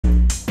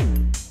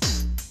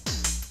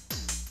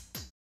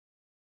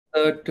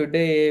So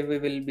today we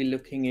will be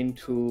looking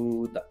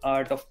into the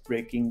art of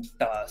breaking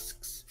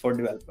tasks for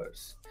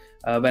developers.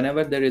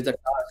 Whenever there is a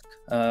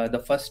task, the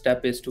first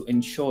step is to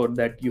ensure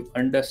that you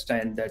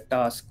understand that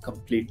task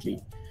completely.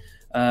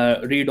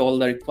 Read all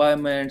the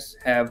requirements,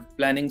 have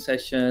planning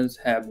sessions,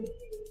 have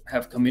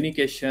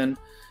communication.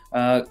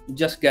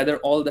 Just gather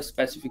all the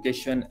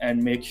specification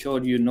and make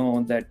sure you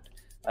know that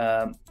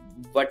um,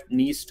 what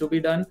needs to be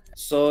done.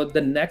 So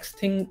the next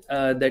thing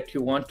that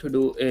you want to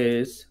do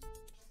is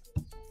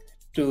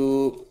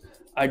to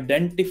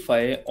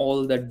identify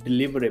all the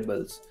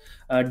deliverables.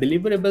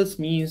 Deliverables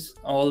means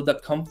all the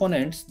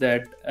components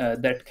that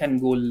can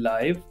go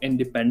live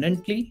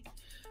independently.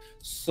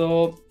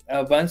 So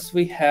once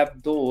we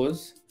have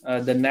those,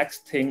 the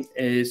next thing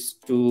is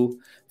to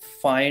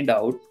find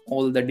out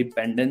all the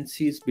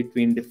dependencies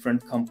between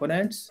different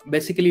components.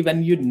 Basically,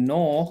 when you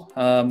know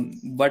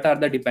what are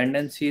the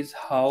dependencies,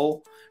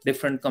 how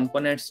different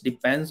components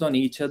depends on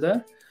each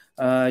other,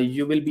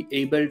 you will be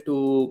able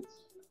to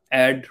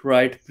add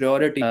right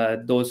priority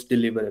those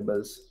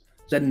deliverables.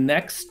 The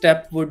next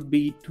step would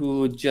be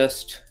to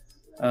just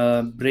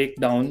break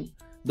down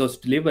those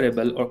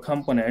deliverable or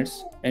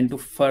components into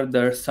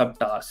further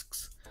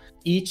subtasks.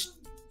 Each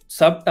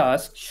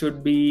subtask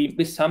should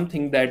be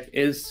something that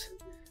is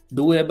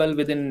doable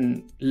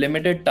within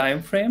limited time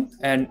frame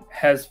and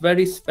has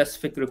very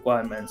specific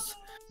requirements.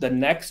 The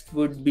next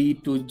would be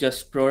to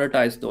just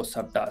prioritize those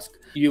subtasks.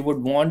 You would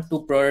want to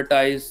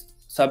prioritize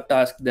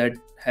subtask that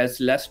has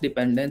less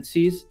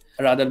dependencies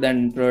rather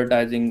than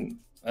prioritizing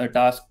a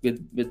task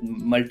with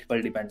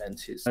multiple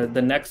dependencies.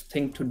 The next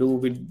thing to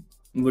do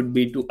would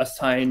be to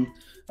assign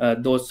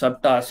those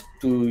subtasks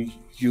to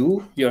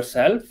you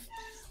yourself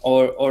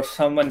or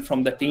someone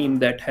from the team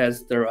that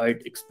has the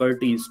right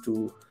expertise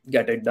to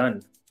get it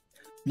done.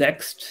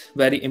 Next,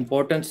 very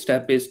important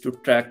step is to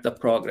track the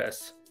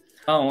progress.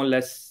 Now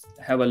let's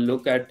have a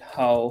look at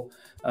how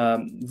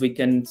we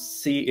can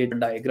see it in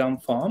diagram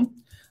form.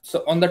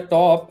 So on the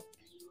top,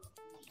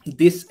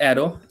 this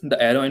arrow,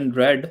 the arrow in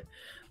red,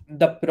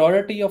 the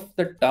priority of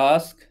the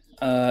task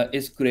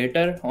is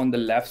greater on the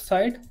left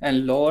side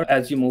and lower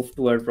as you move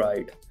toward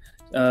right.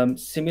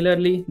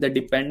 Similarly, the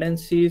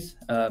dependencies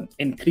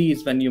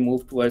increase when you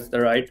move towards the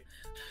right.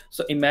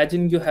 So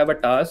imagine you have a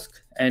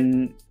task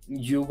and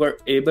you were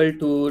able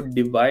to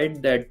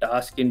divide that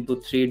task into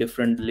 3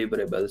 different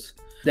deliverables.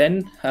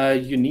 Then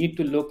you need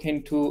to look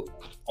into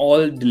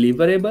all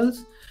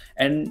deliverables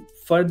and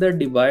further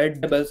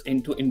divide deliverables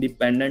into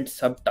independent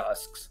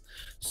subtasks.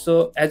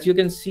 So as you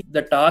can see,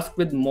 the tasks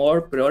with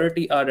more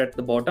priority are at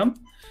the bottom.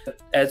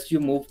 As you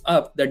move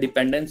up, the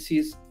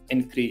dependencies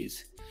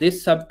increase.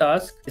 This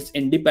subtask is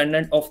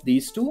independent of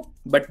these two,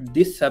 but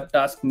this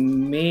subtask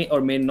may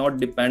or may not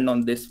depend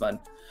on this one.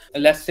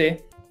 Let's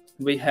say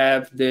we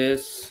have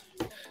this.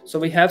 So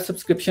we have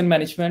subscription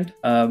management.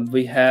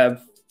 We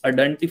have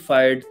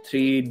identified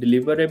 3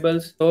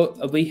 deliverables. So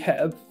we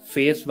have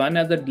phase 1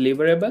 as a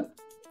deliverable,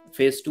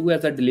 phase 2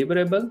 as a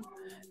deliverable,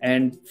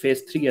 and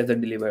phase 3 as a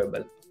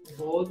deliverable.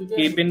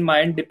 Keep in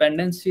mind,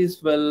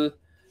 dependencies will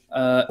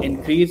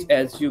increase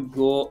as you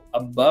go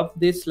above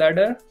this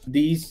ladder.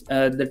 These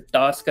the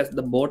tasks at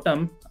the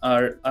bottom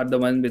are the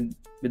one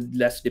with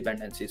less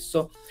dependencies.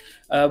 So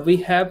we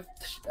have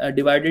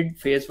divided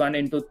phase 1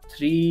 into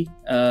 3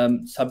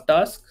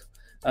 subtasks.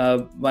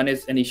 One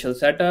is initial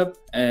setup,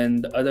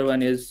 and the other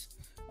one is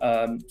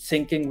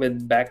syncing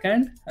with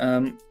backend,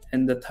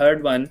 and the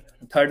third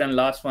and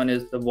last one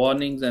is the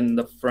warnings and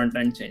the front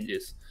end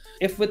changes.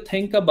 If we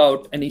think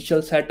about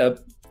initial setup,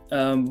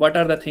 what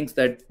are the things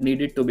that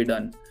needed to be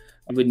done?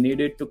 We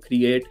needed to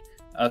create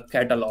a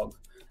catalog.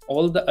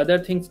 All the other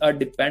things are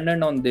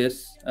dependent on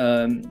this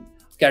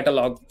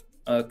catalog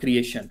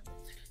creation.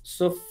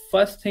 So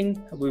first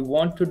thing we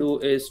want to do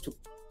is to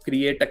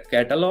create a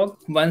catalog.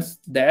 Once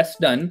that's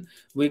done,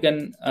 we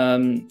can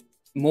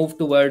move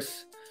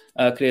towards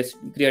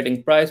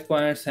creating price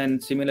points,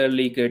 and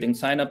similarly creating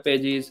sign-up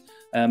pages,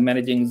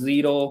 managing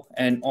zero,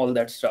 and all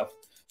that stuff.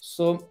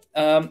 So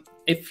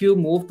if you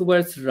move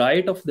towards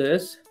right of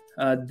this,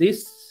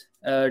 this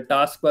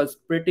task was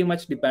pretty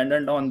much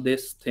dependent on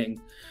this thing.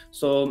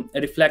 So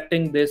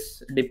reflecting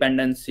this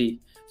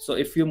dependency. So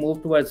if you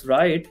move towards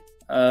right,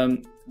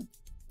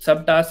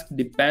 subtask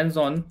depends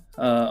on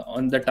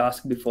the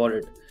task before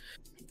it.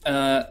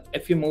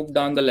 If you move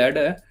down the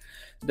ladder,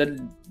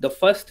 the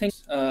first thing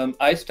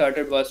I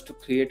started was to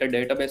create a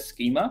database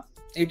schema.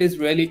 It is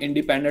really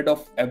independent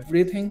of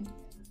everything.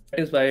 That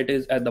is why it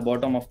is at the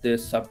bottom of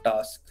this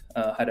subtask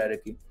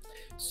hierarchy.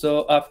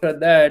 So after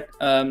that,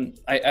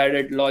 I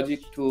added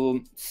logic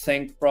to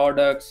sync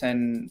products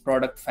and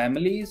product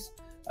families.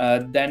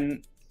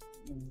 Then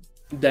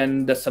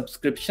the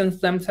subscriptions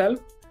themselves.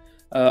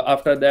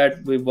 After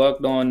that, we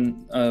worked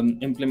on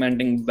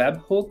implementing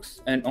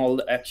webhooks and all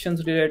the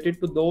actions related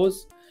to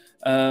those.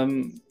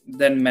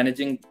 Then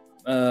managing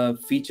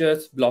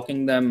features,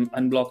 blocking them,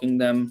 unblocking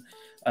them.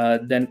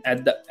 Then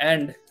at the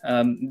end,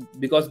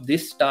 because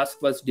this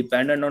task was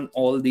dependent on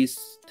all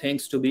these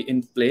things to be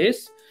in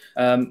place,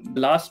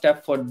 last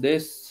step for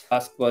this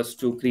task was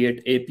to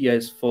create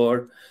APIs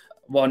for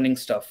warning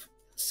stuff.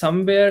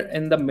 Somewhere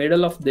in the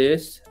middle of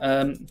this,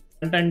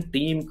 front-end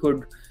team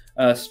could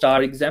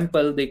start. For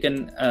example, they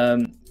can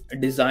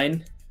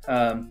design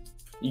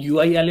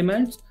UI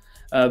elements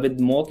with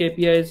mock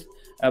APIs.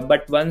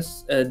 But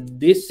once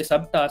this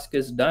subtask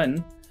is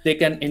done, they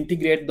can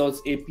integrate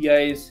those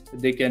APIs.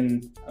 They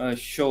can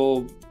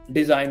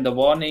design the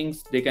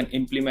warnings. They can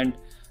implement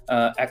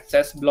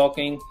access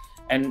blocking.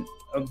 And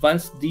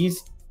once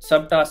these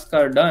subtasks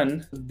are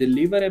done,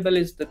 deliverable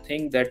is the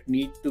thing that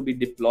needs to be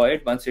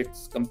deployed once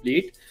it's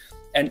complete.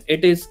 And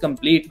it is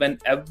complete when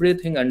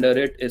everything under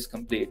it is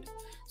complete.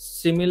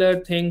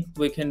 Similar thing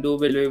we can do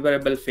with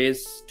deliverable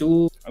phase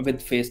 2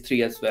 with phase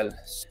 3 as well.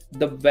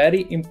 The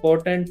very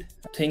important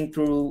thing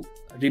to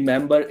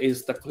remember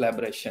is the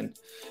collaboration,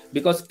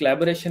 because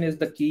collaboration is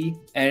the key.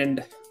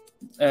 And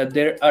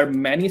there are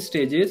many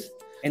stages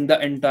in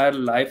the entire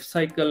life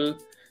cycle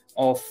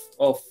of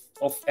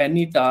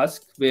any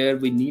task where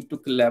we need to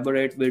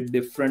collaborate with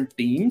different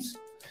teams.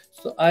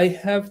 So I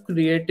have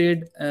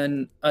created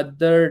an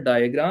other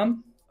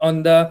diagram.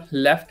 On the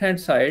left hand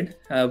side,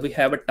 we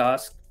have a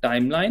task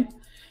timeline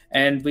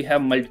and we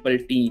have multiple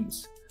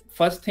teams.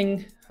 First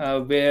thing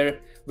where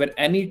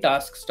any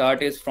task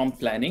start is from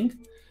planning.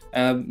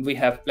 We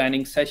have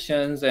planning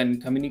sessions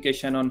and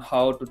communication on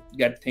how to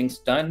get things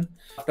done.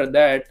 After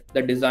that,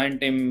 the design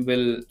team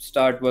will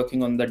start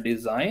working on the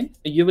design.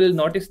 You will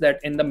notice that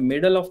in the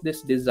middle of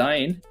this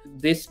design,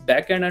 this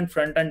backend and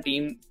front-end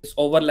team is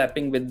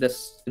overlapping with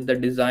the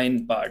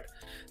design part.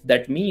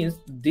 That means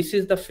this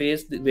is the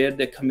phase where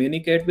they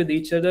communicate with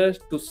each other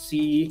to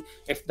see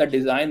if the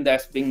design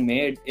that's being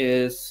made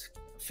is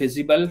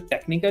feasible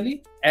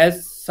technically.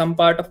 As some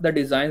part of the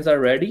designs are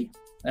ready,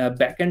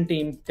 backend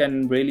team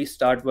can really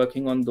start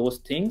working on those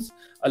things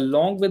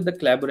along with the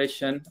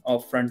collaboration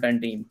of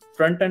front-end team.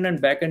 Front-end and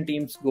backend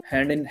teams go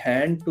hand in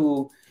hand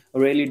to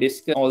really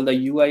discuss all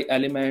the UI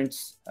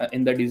elements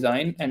in the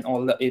design and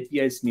all the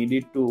APIs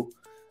needed to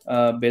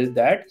build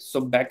that.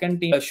 So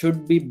backend team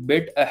should be a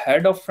bit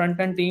ahead of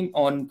front-end team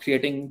on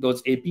creating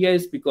those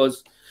APIs,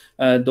 because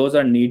those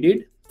are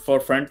needed for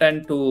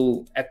front-end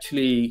to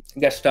actually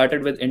get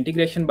started with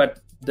integration. But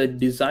the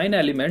design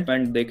element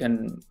and they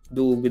can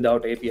do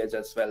without APIs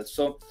as well.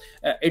 So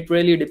it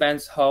really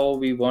depends how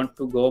we want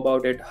to go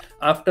about it.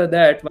 After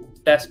that,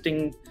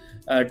 testing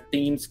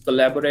teams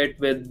collaborate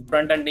with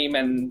front-end team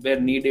and where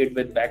needed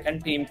with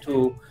backend team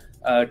to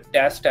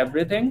test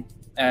everything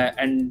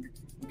and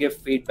give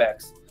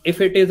feedbacks. If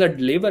it is a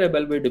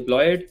deliverable, we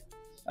deploy it.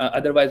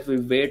 Otherwise, we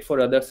wait for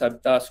other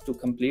subtasks to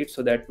complete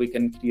so that we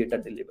can create a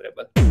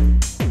deliverable.